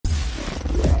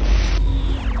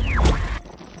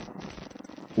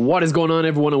What is going on,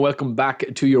 everyone, and welcome back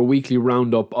to your weekly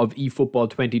roundup of eFootball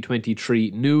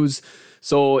 2023 news.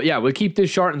 So yeah, we'll keep this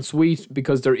short and sweet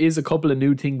because there is a couple of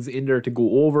new things in there to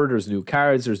go over. There's new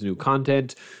cards, there's new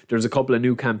content, there's a couple of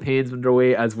new campaigns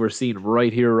underway, as we're seeing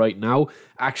right here, right now,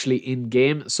 actually in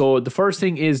game. So the first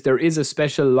thing is there is a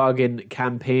special login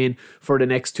campaign for the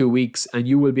next 2 weeks, and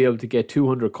you will be able to get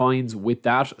 200 coins with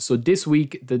that. So this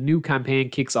week, the new campaign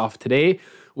kicks off today,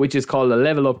 which is called a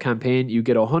level up campaign. You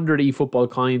get 100 eFootball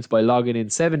coins by logging in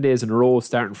 7 days in a row,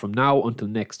 starting from now until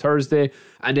next Thursday,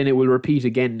 and then it will repeat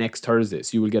again next Thursday.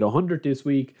 So you will get 100 this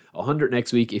week, 100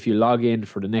 next week if you log in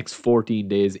for the next 14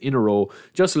 days in a row.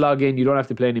 Just log in, you don't have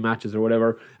to play any matches or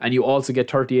whatever, and you also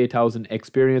get 38,000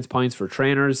 experience points for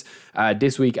trainers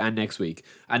this week and next week.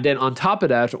 And then on top of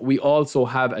that, we also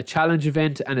have a challenge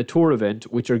event and a tour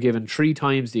event, which are given 3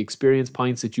 times the experience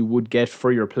points that you would get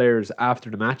for your players after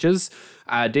the matches.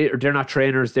 They're not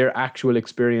trainers, they're actual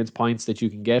experience points that you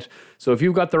can get. So if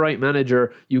you've got the right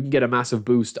manager, you can get a massive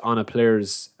boost on a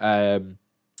player's trainer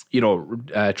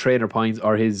points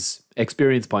or his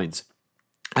experience points.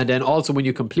 And then also when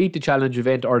you complete the challenge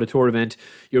event or the tour event,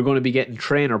 you're going to be getting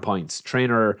trainer points,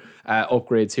 trainer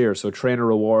upgrades here. So trainer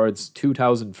rewards,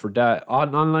 2,000 for that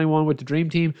online one with the dream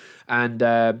team,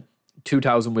 and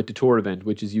 2,000 with the tour event,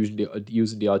 which is usually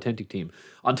using the authentic team.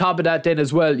 On top of that then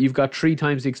as well, you've got 3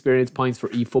 times the experience points for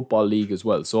eFootball League as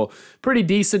well. So pretty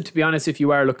decent, to be honest, if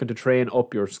you are looking to train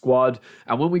up your squad.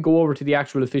 And when we go over to the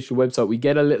actual official website, we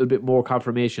get a little bit more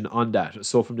confirmation on that.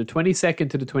 So from the 22nd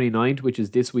to the 29th, which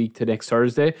is this week to next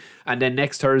Thursday, and then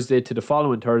next Thursday to the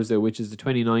following Thursday, which is the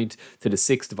 29th to the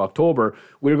 6th of October,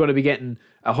 we're going to be getting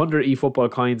 100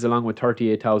 eFootball coins along with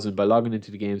 38,000 by logging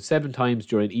into the game 7 times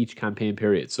during each campaign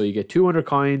period. So you get 200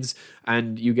 coins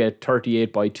and you get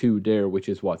 38 by 2 there, which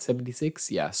is what,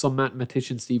 76? Yeah, some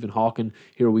mathematician, Stephen Hawking,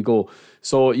 here we go.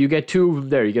 So you get 2 of them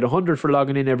there. You get 100 for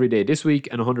logging in every day this week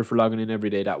and 100 for logging in every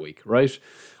day that week, right?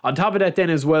 On top of that then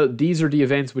as well, these are the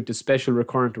events with the special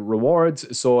recurrent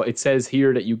rewards. So it says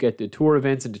here that you get the tour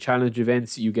events and the challenge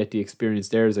events, you get the experience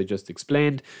there as I just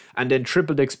explained, and then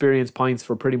tripled experience points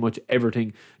for pretty much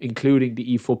everything, including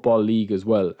the eFootball League as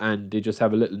well. And they just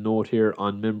have a little note here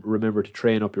on remember to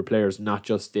train up your players, not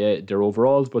just their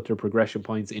overalls, but their progression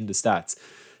points in the stats.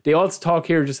 They also talk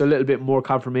here just a little bit more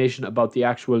confirmation about the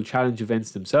actual challenge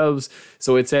events themselves.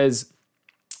 So it says,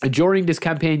 during this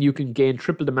campaign, you can gain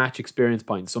triple the match experience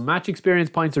points. So match experience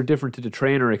points are different to the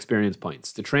trainer experience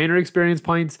points. The trainer experience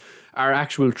points are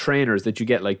actual trainers that you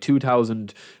get, like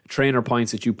 2,000 trainer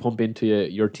points that you pump into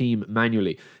your team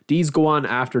manually. These go on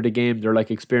after the game. They're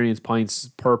like experience points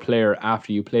per player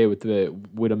after you play with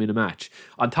them in a match.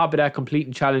 On top of that,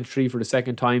 completing challenge 3 for the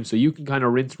second time. So you can kind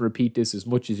of rinse and repeat this as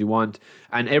much as you want.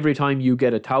 And every time you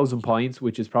get 1,000 points,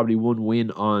 which is probably 1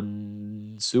 win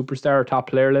on superstar top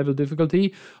player level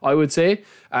difficulty, I would say,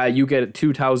 you get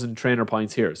 2,000 trainer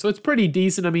points here. So it's pretty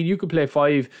decent. I mean, you could play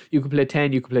 5, you could play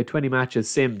 10, you could play 20 matches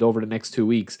simmed over the next 2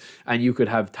 weeks, and you could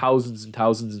have thousands and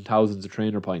thousands and thousands of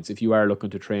trainer points if you are looking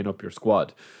to train up your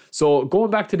squad. So going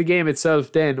back to the game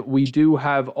itself then, we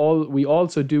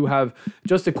also do have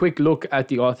just a quick look at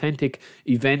the authentic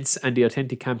events and the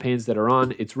authentic campaigns that are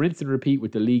on. It's rinse and repeat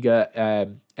with the Liga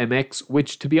MX,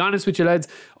 which, to be honest with you lads,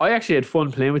 I actually had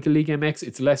fun playing with the Liga MX.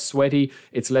 It's less sweaty,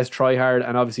 it's less try-hard,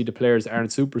 and obviously the players aren't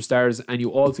superstars, and you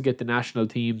also get the national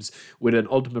teams with an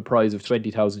ultimate prize of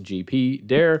 20,000 GP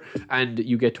there, and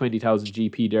you get 20,000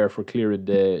 GP there for clearing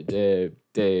the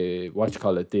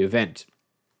event.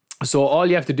 So all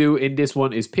you have to do in this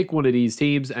one is pick one of these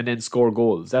teams and then score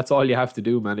goals. That's all you have to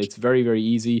do, man. It's very, very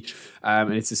easy.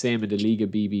 And it's the same in the Liga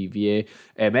BBVA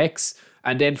MX.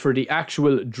 And then for the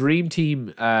actual Dream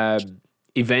Team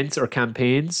events or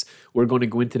campaigns, we're going to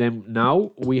go into them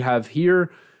now. We have,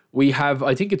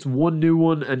 I think it's 1 new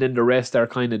one, and then the rest are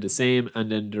kind of the same,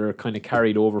 and then they're kind of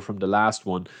carried over from the last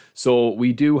one. So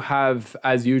we do have,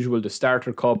 as usual, the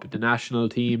Starter Cup, the national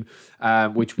team,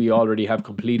 which we already have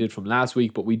completed from last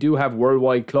week, but we do have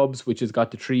Worldwide Clubs, which has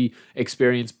got the 3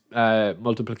 experience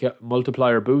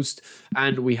multiplier boost,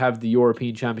 and we have the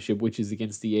European Championship, which is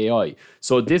against the AI.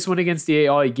 So this one against the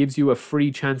AI gives you a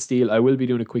free chance deal. I will be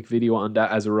doing a quick video on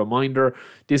that as a reminder.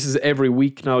 This is every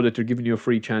week now that they're giving you a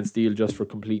free chance deal just for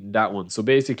completing that one. So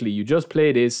basically you just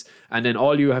play this, and then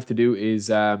all you have to do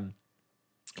is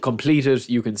complete it.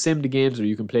 You can sim the games or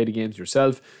you can play the games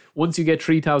yourself. once you get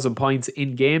 3,000 points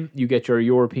in game, you get your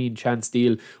European chance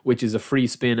deal, which is a free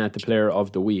spin at the player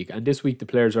of the week. And this week the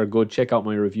players are good. Check out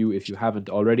my review if you haven't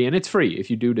already, and it's free if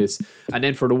you do this. And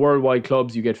then for the worldwide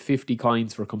clubs, you get 50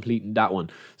 coins for completing that one.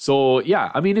 So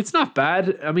yeah, I mean, it's not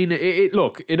bad. I mean,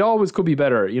 look, it always could be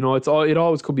better. You know, it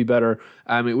always could be better.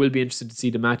 It will be interesting to see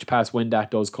the match pass when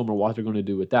that does come, or what they're going to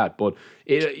do with that. But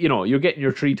you know, you're getting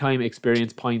your 3-time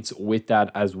experience points with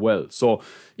that as well. So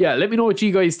yeah, let me know what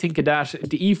you guys think of that.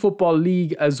 The eFootball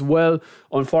League as well.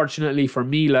 Unfortunately for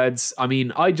me, lads, I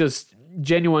mean, I just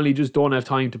genuinely just don't have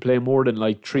time to play more than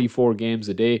like 3-4 games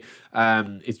a day.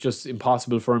 It's just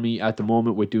impossible for me at the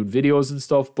moment with doing videos and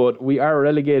stuff. But we are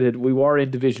relegated. We were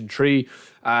in Division 3.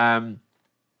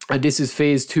 And this is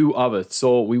phase 2 of it.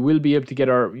 So we will be able to get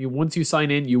once you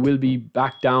sign in, you will be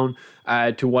back down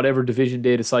to whatever division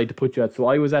they decide to put you at. So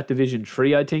I was at Division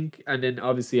 3, I think. And then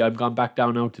obviously I've gone back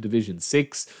down now to Division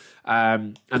 6.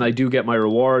 And I do get my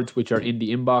rewards, which are in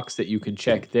the inbox that you can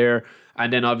check there.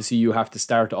 And then obviously you have to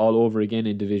start all over again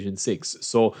in Division 6.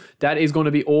 So that is going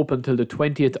to be open till the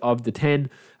 20th of the 10th.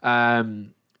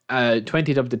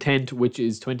 20th of the 10th, which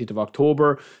is 20th of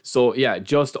October. So yeah,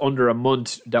 just under a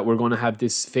month that we're going to have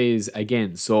this phase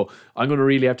again. So I'm going to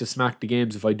really have to smack the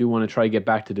games if I do want to try get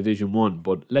back to Division 1.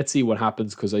 But let's see what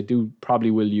happens, because I do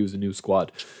probably will use a new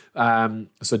squad.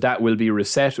 So that will be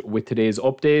reset with today's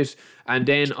update. And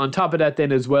then on top of that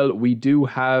then as well, we do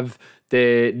have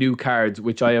the new cards,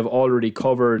 which I have already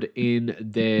covered in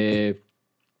the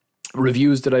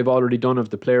reviews that I've already done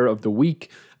of the player of the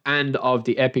week and of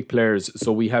the epic players.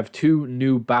 So we have 2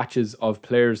 new batches of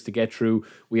players to get through.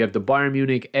 We have the Bayern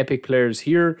Munich epic players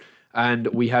here, and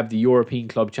we have the European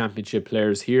Club Championship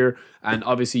players here. And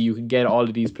obviously you can get all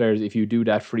of these players if you do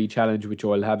that free challenge, which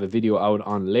I'll have a video out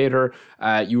on later.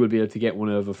 You will be able to get one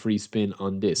of a free spin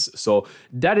on this. So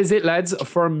that is it, lads,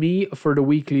 for me for the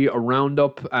weekly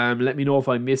roundup. Let me know if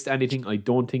I missed anything. I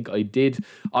don't think I did.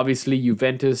 Obviously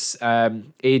Juventus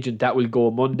agent, that will go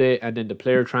Monday, and then the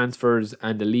player transfers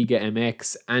and the Liga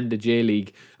MX and the J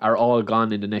League are all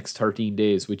gone in the next 13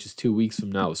 days, which is 2 weeks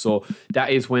from now. So that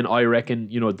is when I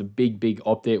reckon, you know, the big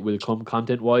update will come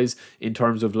content wise, in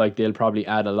terms of like they'll probably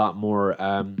add a lot more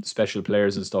special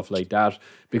players and stuff like that,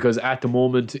 because at the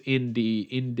moment in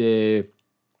the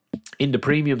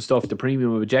premium stuff, the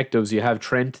premium objectives, you have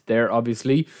Trent there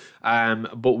obviously,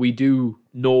 but we do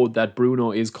know that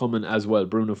Bruno is coming as well.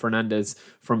 Bruno Fernandes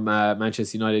from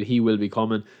Manchester United, he will be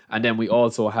coming. And then we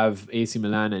also have AC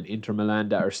Milan and Inter Milan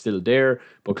that are still there,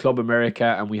 but Club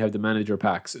America, and we have the manager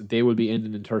packs, they will be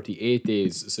ending in 38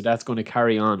 days. So that's going to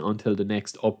carry on until the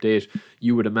next update.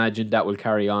 You would imagine that will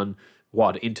carry on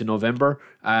into November,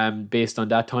 based on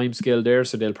that time scale there.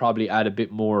 So they'll probably add a bit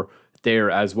more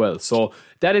there as well. So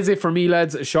that is it for me,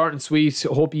 lads. Short and sweet.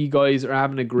 Hope you guys are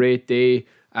having a great day.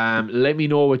 Let me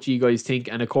know what you guys think,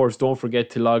 and of course don't forget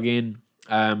to log in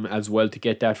as well to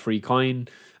get that free coin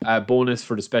bonus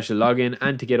for the special login,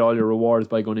 and to get all your rewards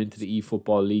by going into the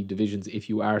eFootball League divisions. If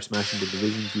you are smashing the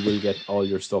divisions, you will get all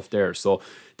your stuff there. So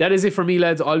that is it for me,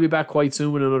 lads. I'll be back quite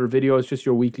soon with another video. It's just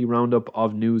your weekly roundup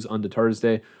of news on the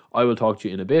Thursday. I will talk to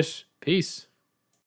you in a bit. Peace.